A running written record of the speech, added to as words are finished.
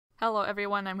Hello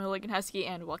everyone, I'm HooliganHusky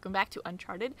and welcome back to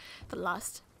Uncharted: The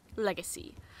Lost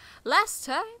Legacy. Last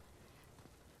time,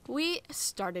 we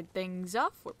started things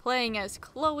off. We're playing as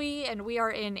Chloe and we are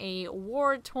in a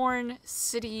war-torn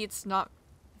city. It's not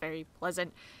very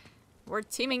pleasant. We're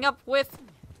teaming up with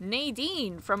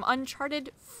Nadine from Uncharted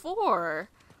 4.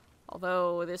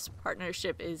 Although this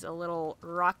partnership is a little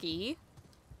rocky.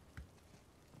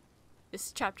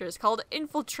 This chapter is called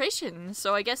Infiltration,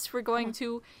 so I guess we're going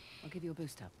to I'll give you a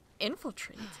boost up.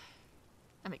 infiltrate.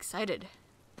 I'm excited.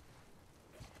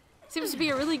 Seems to be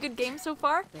a really good game so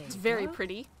far. It's very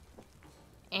pretty.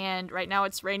 And right now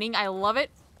it's raining. I love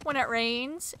it when it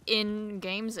rains in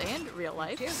games and real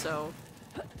life, so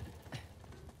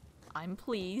I'm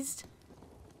pleased.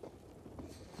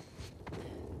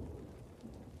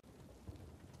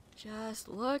 Just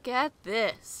look at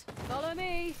this. Follow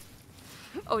me.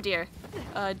 Oh dear.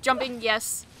 Jumping,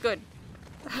 yes. Good.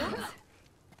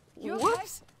 You okay?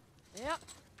 Whoops. Yep.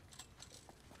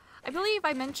 I believe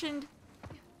I mentioned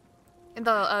in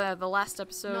the last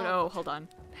episode. No. Oh, hold on.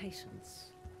 Patience.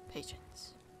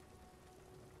 Patience.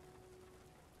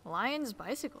 Lion's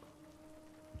bicycle.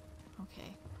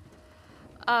 Okay.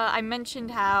 I mentioned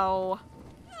how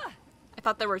I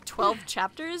thought there were 12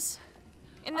 chapters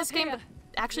in this game, but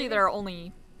actually there are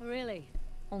only Really?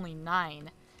 9.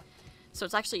 So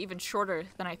it's actually even shorter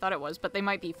than I thought it was, but they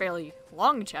might be fairly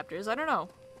long chapters. I don't know.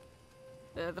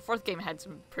 The fourth game had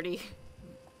some pretty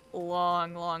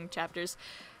long chapters.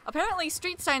 Apparently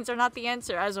street signs are not the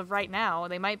answer as of right now.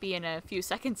 They might be in a few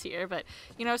seconds here, but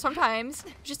you know, sometimes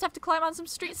you just have to climb on some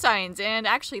street signs, and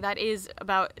actually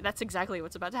that's exactly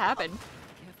what's about to happen.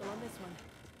 Careful on this one.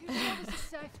 You sure this is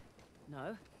safe?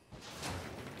 No.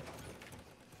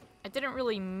 I didn't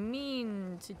really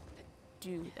mean to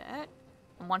do that.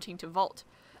 I'm wanting to vault.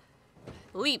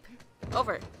 Leap.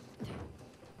 Over.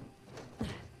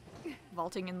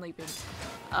 Vaulting and leaping.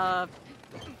 Lion's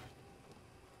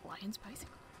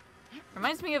bicycle.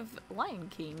 Reminds me of Lion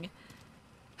King.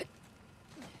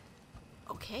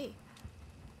 Okay.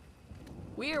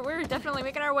 We're definitely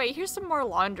making our way. Here's some more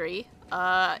laundry.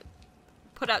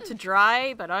 Put out to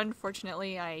dry, but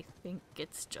unfortunately I think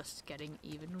it's just getting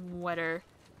even wetter.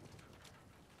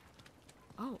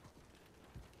 Oh.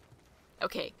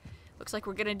 Okay. Looks like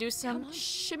we're gonna do some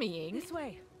shimmying. This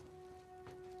way.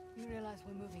 You realize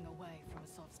we're moving away from a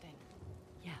soft sting?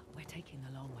 Yeah, we're taking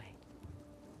the long way.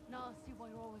 Now I see why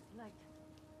you're always late.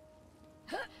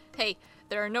 Hey,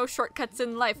 there are no shortcuts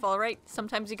in life, alright?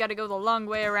 Sometimes you gotta go the long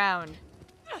way around.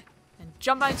 And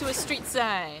jump onto a street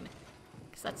sign.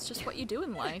 Because that's just what you do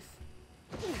in life.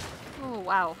 Oh,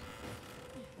 wow.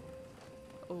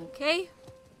 Okay.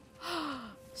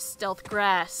 Stealth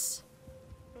grass.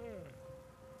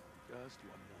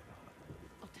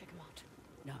 I'll take him out.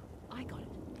 No, I got it.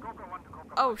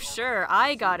 Oh, sure,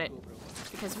 I got it.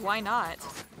 Because why not?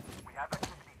 We have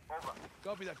activity. Over.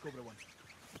 Copy that, Cobra 1.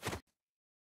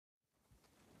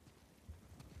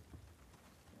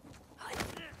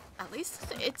 At least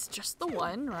it's just the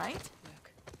one, right?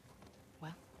 Look.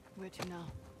 Well, where to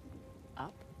now?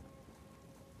 Up?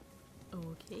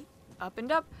 Okay. Up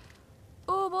and up.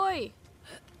 Oh boy!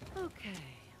 Okay.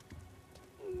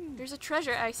 There's a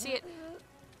treasure. I see it.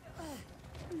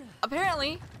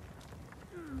 Apparently,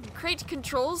 crate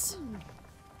controls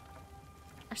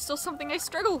are still something I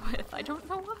struggle with. I don't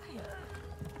know why.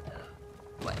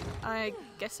 What? I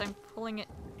guess I'm pulling it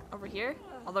over here.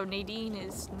 Although Nadine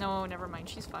is... No, never mind.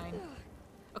 She's fine.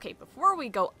 Okay, before we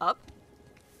go up,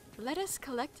 let us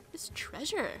collect this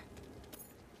treasure.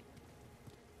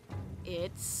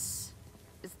 It's...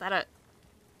 Is that a...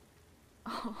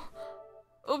 Oh.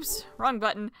 Oops, wrong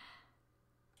button.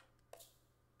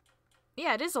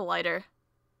 Yeah, it is a lighter.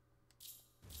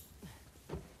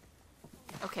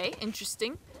 Okay,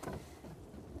 interesting.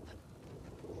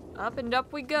 Up and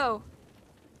up we go.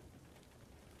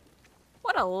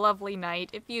 What a lovely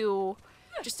night. If you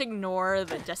just ignore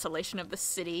the desolation of the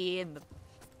city and the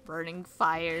burning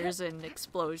fires and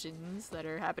explosions that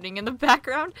are happening in the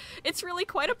background, it's really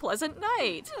quite a pleasant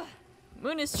night.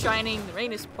 Moon is shining, the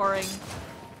rain is pouring.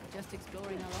 Just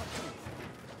exploring our options.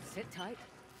 Sit tight.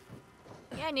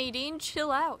 Yeah, Nadine,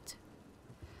 chill out.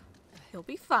 He'll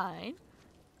be fine.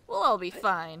 We'll all be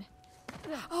fine.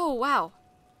 Oh, wow.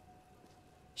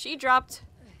 She dropped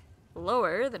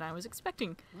lower than I was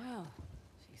expecting. Well,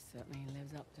 she certainly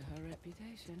lives up to her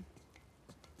reputation.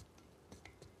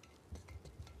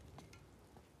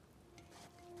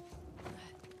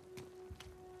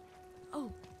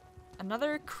 Oh,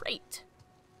 another crate.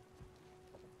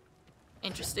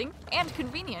 Interesting and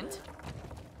convenient.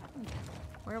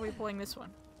 Where are we pulling this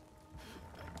one?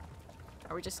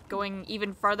 Are we just going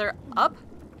even farther up?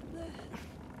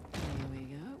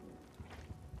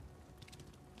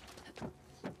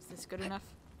 this good enough?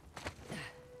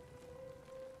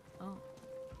 Oh.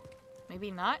 Maybe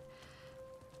not?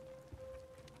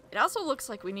 It also looks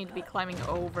like we need to be climbing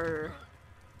over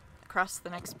across the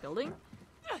next building.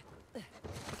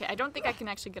 Okay, I don't think I can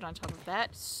actually get on top of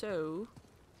that, so...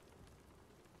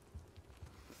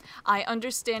 I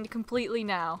understand completely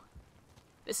now.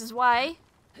 This is why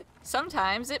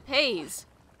sometimes it pays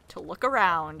to look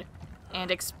around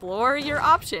and explore your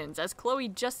options, as Chloe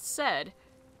just said.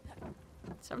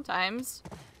 Sometimes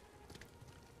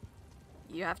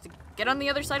you have to get on the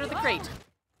other side of the crate.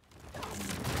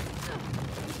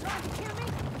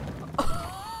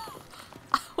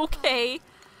 Okay.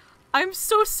 I'm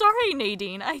so sorry,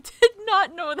 Nadine. I did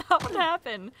not know that would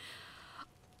happen.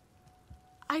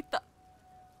 I thought...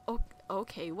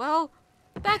 Okay, well,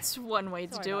 that's one way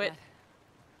to do it.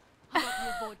 How about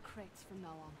you avoid crates from now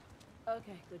on?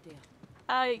 Okay, good deal.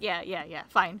 Yeah,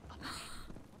 fine.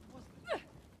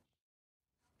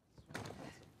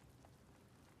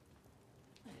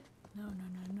 No,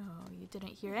 you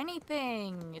didn't hear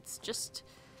anything. It's just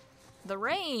the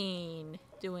rain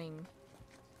doing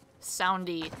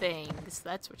soundy things.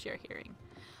 That's what you're hearing.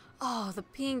 Oh, the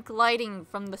pink lighting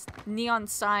from the neon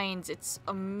signs. It's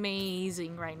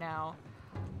amazing right now.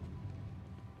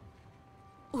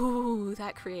 Ooh,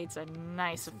 that creates a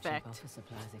nice effect. Office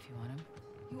supplies if you want them.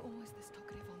 You're always this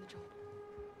talkative on the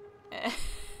job.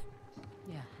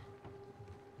 Yeah.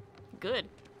 Good.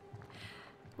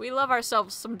 We love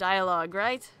ourselves some dialogue,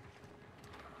 right?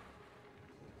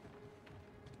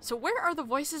 So where are the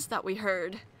voices that we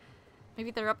heard?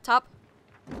 Maybe they're up top?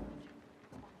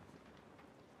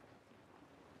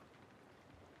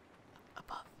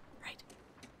 Above, right.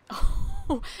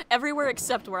 Oh, everywhere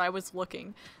except where I was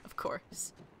looking, of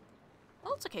course.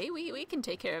 Well, it's okay. We can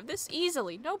take care of this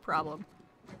easily. No problem.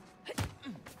 Look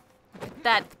at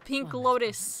that pink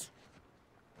lotus.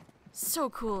 So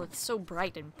cool. It's so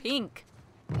bright and pink.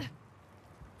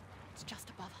 It's just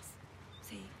above us.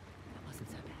 See, that wasn't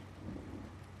so bad.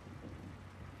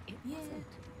 It wasn't.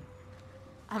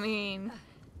 I mean,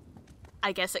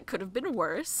 I guess it could have been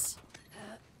worse.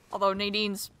 Although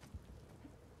Nadine's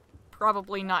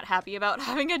probably not happy about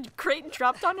having a crate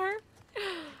dropped on her.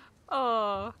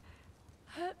 Oh.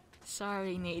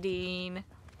 Sorry, Nadine.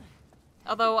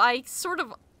 Although I sort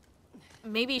of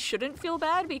maybe shouldn't feel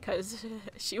bad because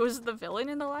she was the villain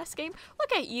in the last game.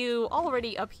 Look at you,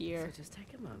 already up here. So just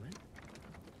take a moment.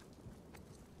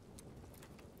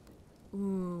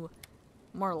 Ooh,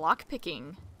 more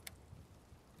lockpicking.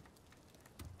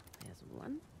 There's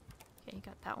one. Okay, you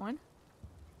got that one.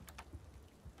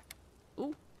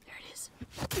 Ooh, there it is.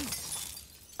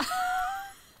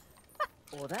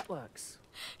 Oh, that works.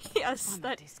 Yes, On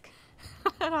that the disc.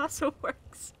 that also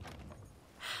works.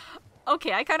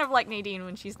 Okay, I kind of like Nadine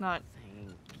when she's not Thank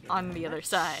you on very the other much.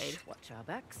 side. Watch our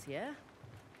backs, yeah?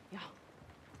 Yeah.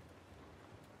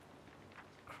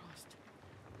 Christ.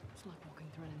 It's like walking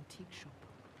through an antique shop.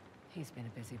 He's been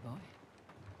a busy boy.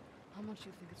 How much do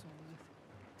you think it's all worth?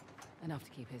 Enough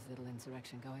to keep his little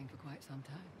insurrection going for quite some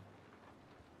time.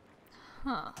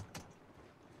 Huh.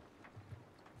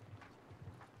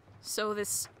 So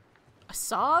this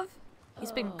Asav?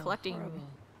 He's been collecting Horrible.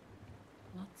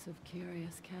 Lots of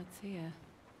curious cats here.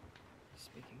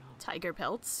 Speaking of... tiger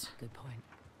pelts. Good point.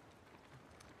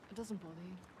 It doesn't bother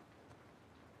you.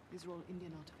 These are all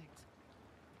Indian artifacts.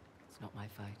 It's not my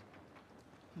fight.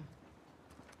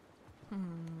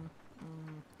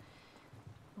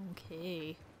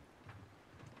 Okay.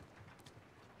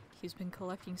 He's been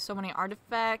collecting so many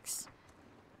artifacts.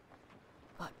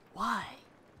 But why?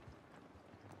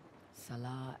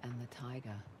 Salah and the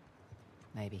tiger.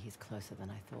 Maybe he's closer than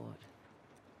I thought.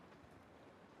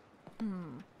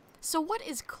 So what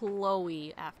is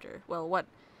Chloe after? Well,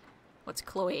 what's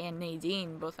Chloe and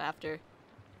Nadine both after?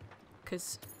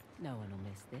 Because No one will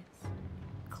miss this.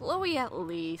 Chloe at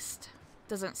least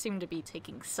doesn't seem to be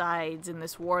taking sides in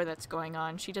this war that's going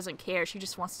on. She doesn't care. She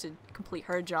just wants to complete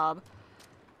her job.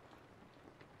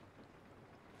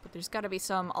 But there's got to be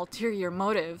some ulterior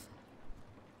motive.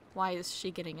 Why is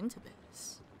she getting into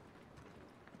this?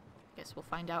 Guess we'll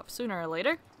find out sooner or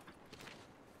later.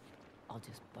 I'll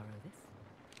just borrow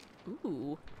this.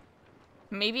 Ooh.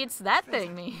 Maybe it's that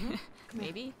thing.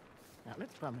 Maybe. That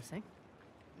looks promising.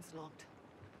 It's locked.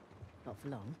 Not for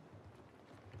long.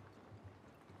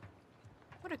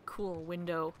 What a cool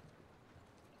window.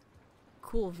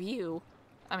 Cool view.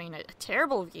 I mean, a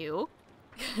terrible view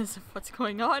because of what's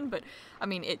going on, but I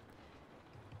mean, it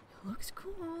looks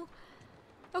cool.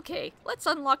 Okay, let's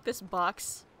unlock this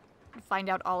box and find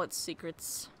out all its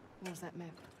secrets. Where's that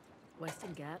map?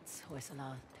 Western Ghats,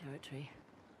 Hoysala territory.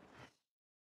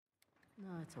 No,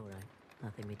 it's all right.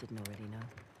 Nothing we didn't already know.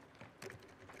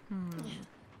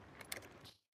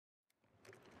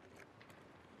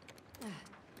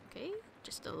 Okay,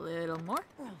 just a little more.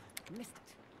 Oh, missed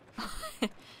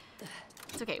it.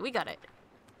 It's okay, we got it.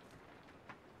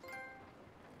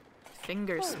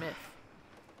 Fingersmith.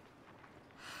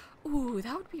 Ooh,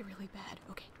 that would be really bad.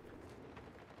 Okay.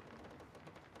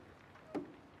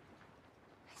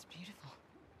 It's beautiful.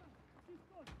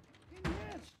 Time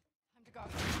to go.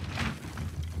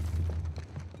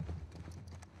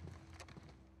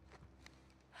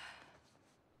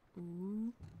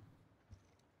 Ooh.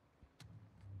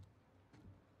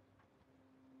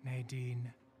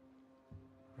 Nadine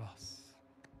Ross.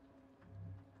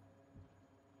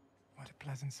 What a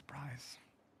pleasant surprise.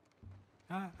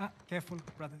 Careful,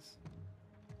 brothers.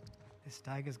 This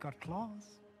tiger's got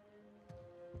claws.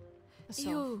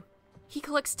 Ew. He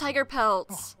collects tiger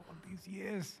pelts. Oh, all these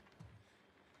years.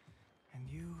 And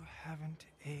you haven't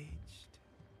aged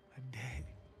a day.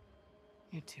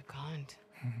 You're too kind.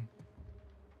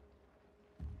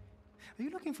 Are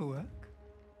you looking for work?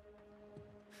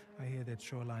 I hear that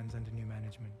Shoreline's under new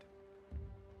management.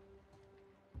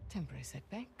 Temporary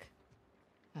setback.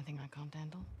 Nothing I can't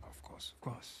handle. Of course, of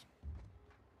course.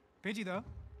 Pity though.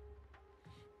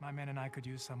 My men and I could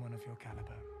use someone of your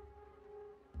caliber.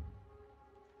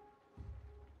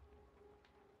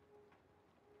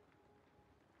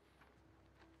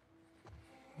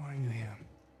 Why are you here?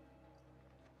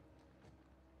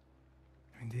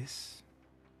 I mean, this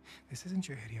isn't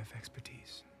your area of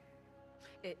expertise.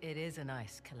 It is a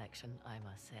nice collection, I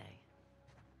must say.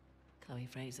 Chloe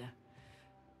Fraser,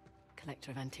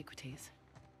 collector of antiquities.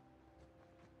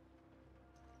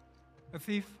 A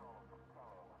thief?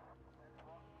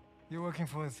 You're working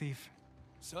for a thief.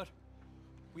 Sir,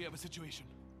 we have a situation.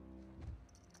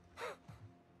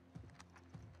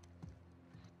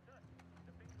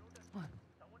 What?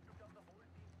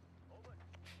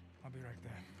 I'll be right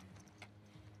there.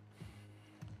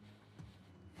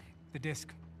 The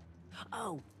disc.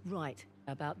 Oh, right.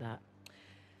 About that.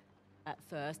 At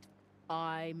first,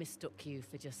 I mistook you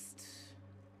for just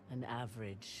an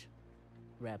average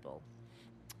rebel.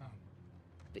 Oh.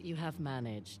 But you have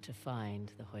managed to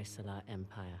find the Hoysala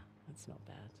Empire. That's not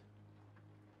bad.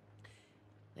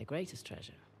 Their greatest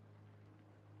treasure,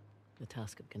 the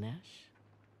Tusk of Ganesh.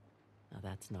 Now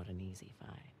that's not an easy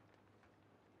find.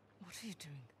 What are you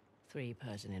doing? 3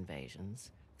 Persian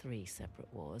invasions, 3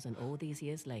 separate wars, and all these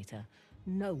years later,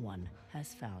 no one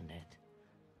has found it.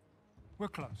 We're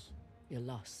close. You're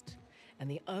lost. And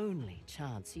the only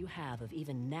chance you have of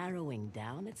even narrowing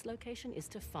down its location is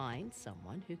to find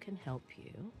someone who can help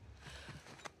you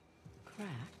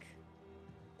crack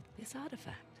this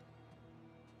artifact.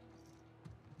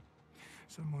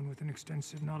 Someone with an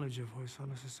extensive knowledge of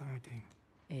Hoysala society.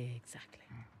 Exactly.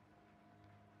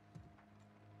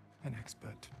 An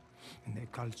expert in their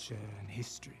culture and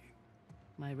history.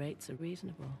 My rates are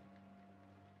reasonable.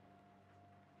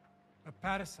 A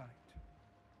parasite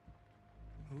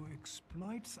who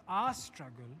exploits our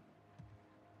struggle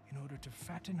in order to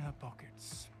fatten her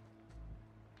pockets.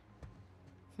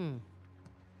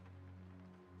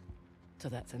 So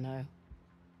that's a no.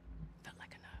 Felt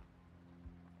like a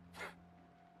no.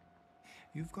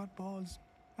 You've got balls.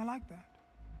 I like that.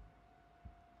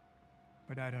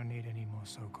 But I don't need any more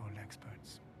so-called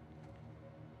experts.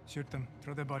 Shoot them.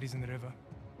 Throw their bodies in the river.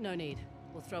 No need.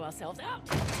 We'll throw ourselves out.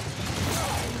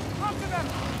 After them!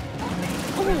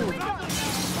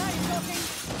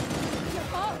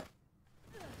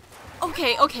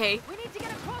 Okay, okay. We need to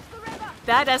get across the river.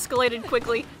 That escalated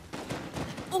quickly.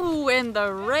 Ooh, in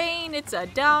the rain, it's a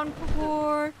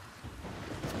downpour.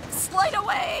 Slide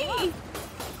away!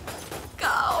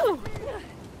 Go!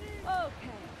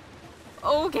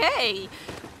 Okay.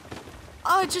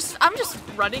 I'm just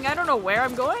running. I don't know where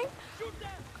I'm going.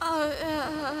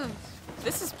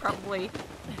 This is probably.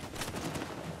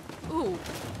 Ooh.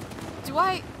 Do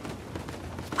I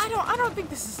don't think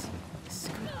this is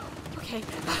good. Okay.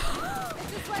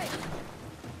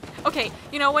 Okay,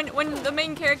 you know, when the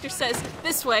main character says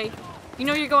this way, you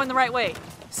know you're going the right way.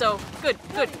 So, good.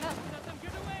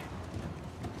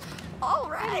 All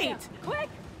right. Quick!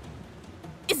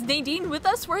 Is Nadine with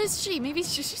us? Where is she? Maybe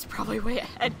she's probably way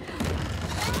ahead.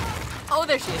 Oh,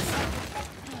 there she is.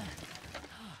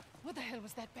 What the hell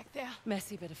was that back there?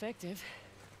 Messy but effective.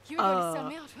 You were going to sell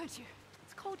me out, weren't you?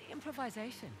 It's called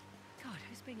improvisation. God,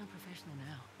 who's being unprofessional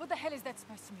now? What the hell is that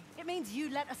supposed to mean? It means you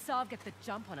let Asav get the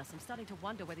jump on us. I'm starting to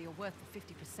wonder whether you're worth the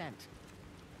 50%.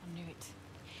 I knew it.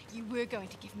 You were going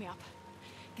to give me up.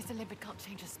 Guess a leopard can't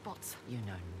change his spots. You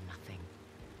know nothing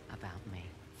about me.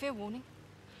 Fair warning.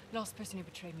 Last person who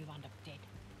betrayed me wound up dead.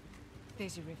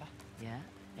 There's your river. Yeah?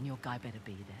 And your guy better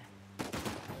be there.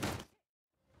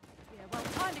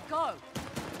 go.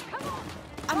 Come on.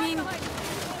 I mean,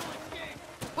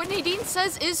 what Nadine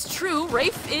says is true.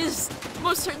 Rafe is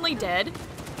most certainly dead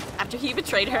after he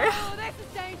betrayed her. Oh, this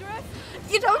is dangerous.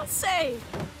 You don't say.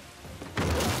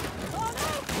 Oh no.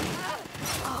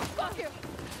 Oh, got you.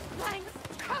 Thanks.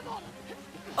 Come on.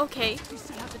 Okay. You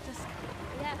still have the disc.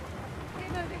 Yeah.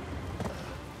 Keep moving.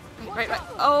 Right.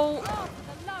 Oh. Oh,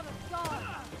 for the love of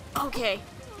God. Okay.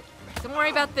 Don't worry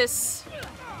about this.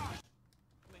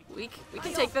 We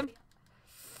can take them.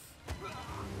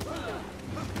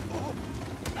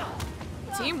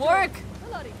 Teamwork.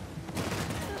 Bloody.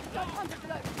 Don't punch it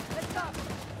below. Let's go.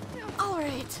 All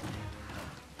right.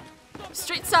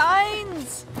 Street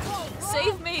signs.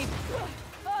 Save me.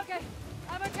 Okay.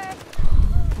 I'm okay.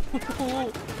 Come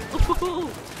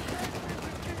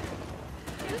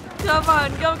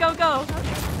on, go.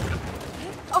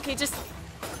 Okay, just,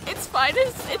 it's fine,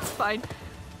 it's fine.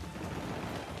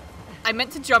 I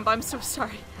meant to jump, I'm so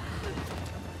sorry.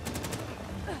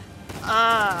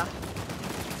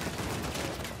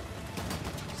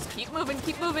 Just keep moving.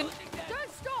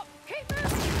 Don't stop. Keep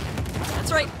moving.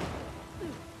 That's right. This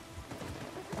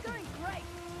is going great.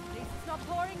 At least it's not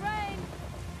pouring rain.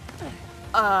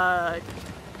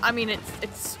 I mean, it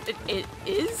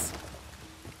is?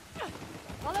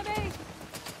 Follow me.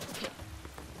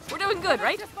 We're doing good,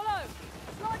 right? Just below.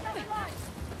 Slide down the lights.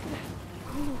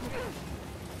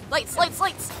 Lights.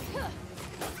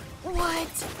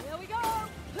 What? Here we go.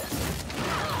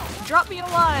 Drop me a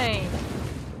line.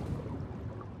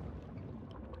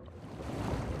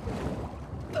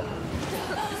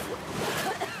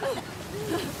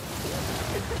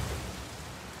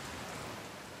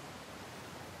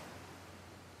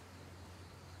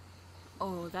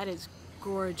 Oh, that is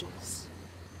gorgeous.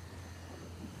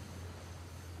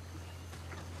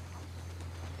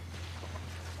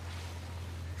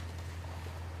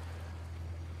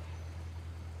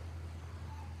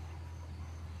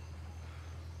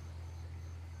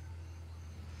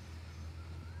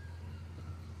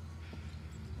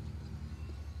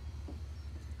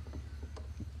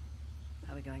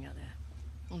 How are we going out there?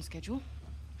 On schedule.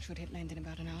 Should hit land in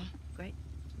about an hour. Great.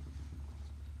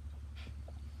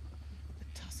 The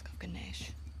tusk of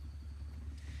Ganesh.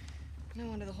 No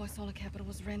wonder the Hoysala capital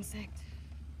was ransacked.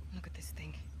 Look at this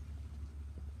thing.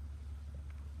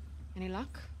 Any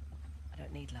luck? I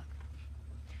don't need luck.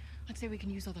 I'd say we can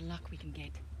use all the luck we can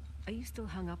get. Are you still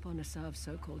hung up on Asav's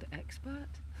so-called expert?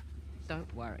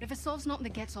 Don't worry. If Asav's not in the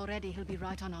Gets already, he'll be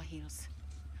right on our heels.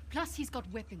 Plus, he's got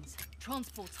weapons,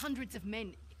 transports, hundreds of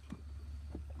men.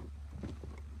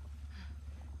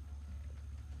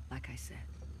 Like I said,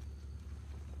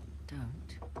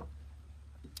 don't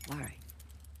worry.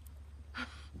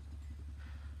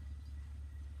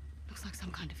 Looks like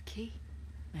some kind of key.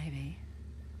 Maybe.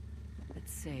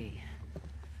 Let's see.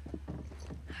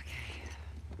 Okay.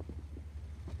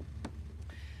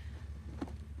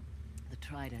 The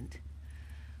trident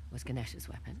was Ganesh's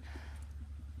weapon.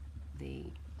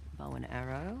 The bow and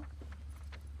arrow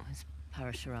was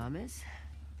Parashurama's.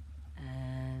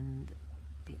 And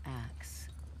the axe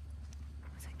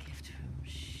was a gift from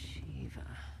Shiva.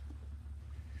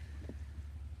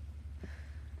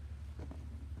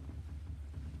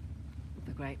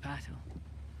 The Great Battle.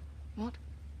 What?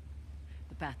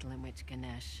 The battle in which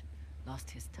Ganesh lost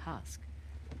his tusk.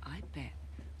 I bet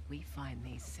we find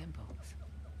these symbols.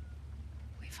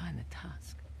 We find the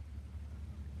tusk.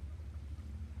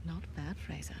 Not bad,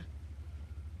 Fraser.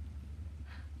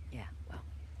 Yeah, well.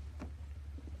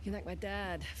 You can thank my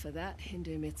dad for that.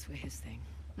 Hindu myths were his thing.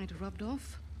 It rubbed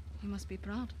off. You must be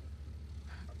proud.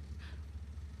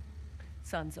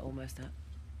 Sun's almost up.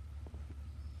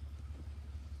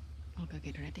 I'll go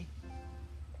get ready.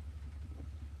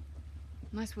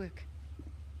 Nice work.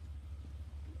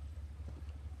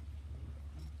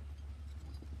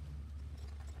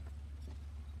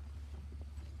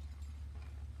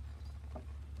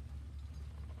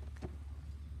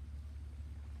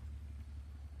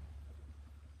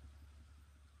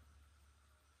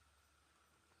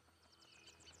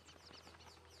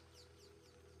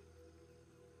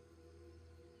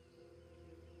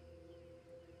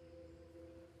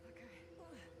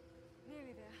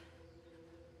 Nearly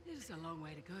there. It is a long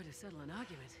way to go to settle an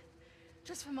argument.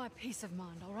 Just for my peace of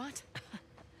mind, all right?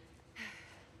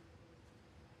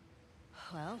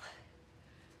 Well,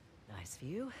 nice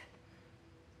view.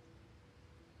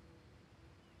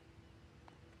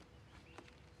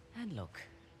 And look.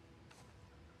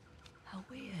 How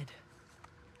weird.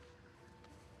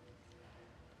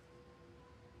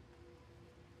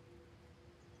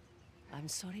 I'm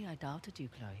sorry I doubted you,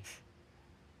 Chloe.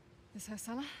 This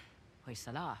Hoysala?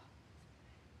 Hoysala.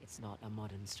 It's not a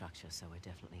modern structure, so we're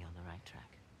definitely on the right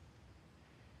track.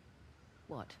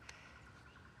 What?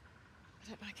 I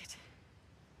don't like it.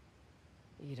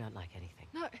 You don't like anything.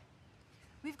 No.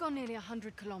 We've gone nearly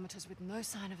 100 kilometers with no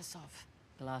sign of a sov.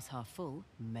 Glass half full,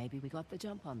 maybe we got the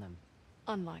jump on them.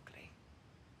 Unlikely.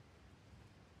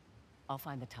 I'll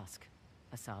find the tusk.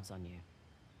 A salve's on you.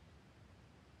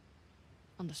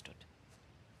 Understood.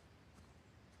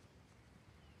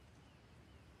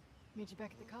 Meet you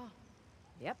back at the car.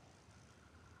 Yep.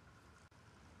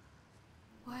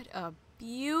 What a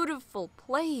beautiful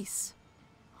place.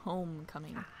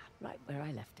 Homecoming. Right where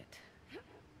I left it.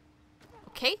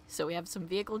 Okay, so we have some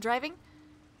vehicle driving.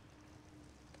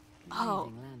 Oh.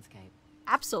 Amazing landscape.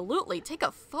 Absolutely, take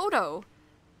a photo.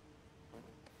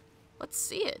 Let's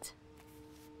see it.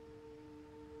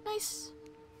 Nice.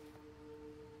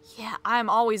 Yeah, I'm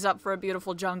always up for a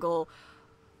beautiful jungle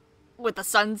with the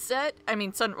sunset. I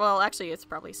mean, well, actually, it's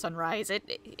probably sunrise. It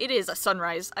is a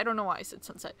sunrise. I don't know why I said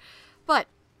sunset. But,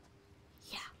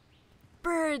 yeah.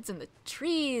 Birds and the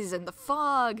trees and the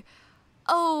fog.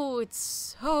 Oh,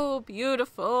 it's so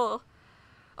beautiful.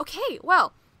 Okay,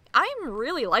 well, I'm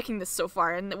really liking this so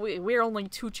far, and we're only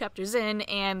 2 chapters in,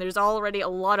 and there's already a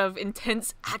lot of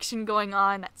intense action going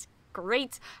on. That's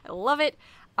great. I love it.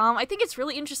 I think it's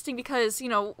really interesting because, you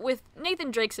know, with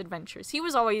Nathan Drake's adventures, he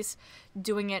was always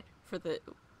doing it for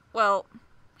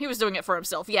he was doing it for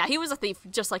himself. Yeah, he was a thief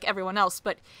just like everyone else,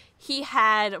 but he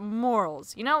had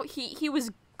morals, you know? He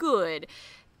was good.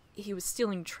 He was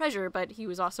stealing treasure, but he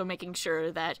was also making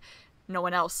sure that no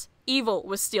one else evil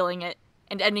was stealing it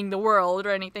and ending the world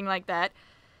or anything like that.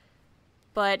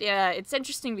 But yeah, it's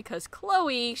interesting because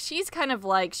Chloe, she's kind of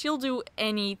like, she'll do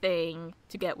anything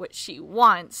to get what she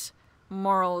wants.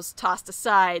 Morals tossed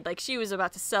aside, like she was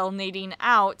about to sell Nadine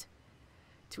out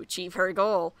to achieve her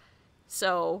goal.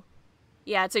 So,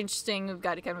 yeah, it's interesting. We've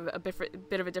got kind of a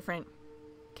bit of a different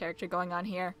character going on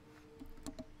here.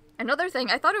 Another thing,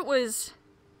 I thought it was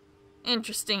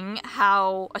interesting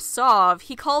how Asov,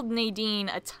 he called Nadine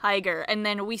a tiger, and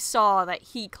then we saw that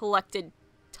he collected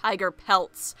tiger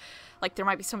pelts. Like there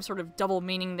might be some sort of double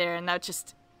meaning there, and that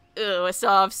just,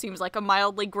 Asov seems like a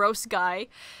mildly gross guy.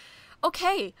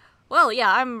 Okay, well,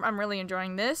 yeah, I'm really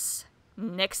enjoying this.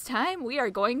 Next time, we are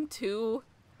going to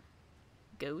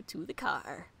go to the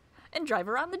car and drive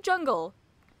around the jungle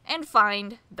and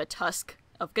find the Tusk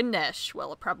of Ganesh.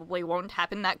 Well, it probably won't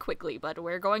happen that quickly, but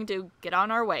we're going to get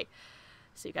on our way.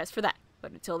 See you guys for that.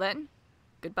 But until then,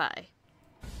 goodbye.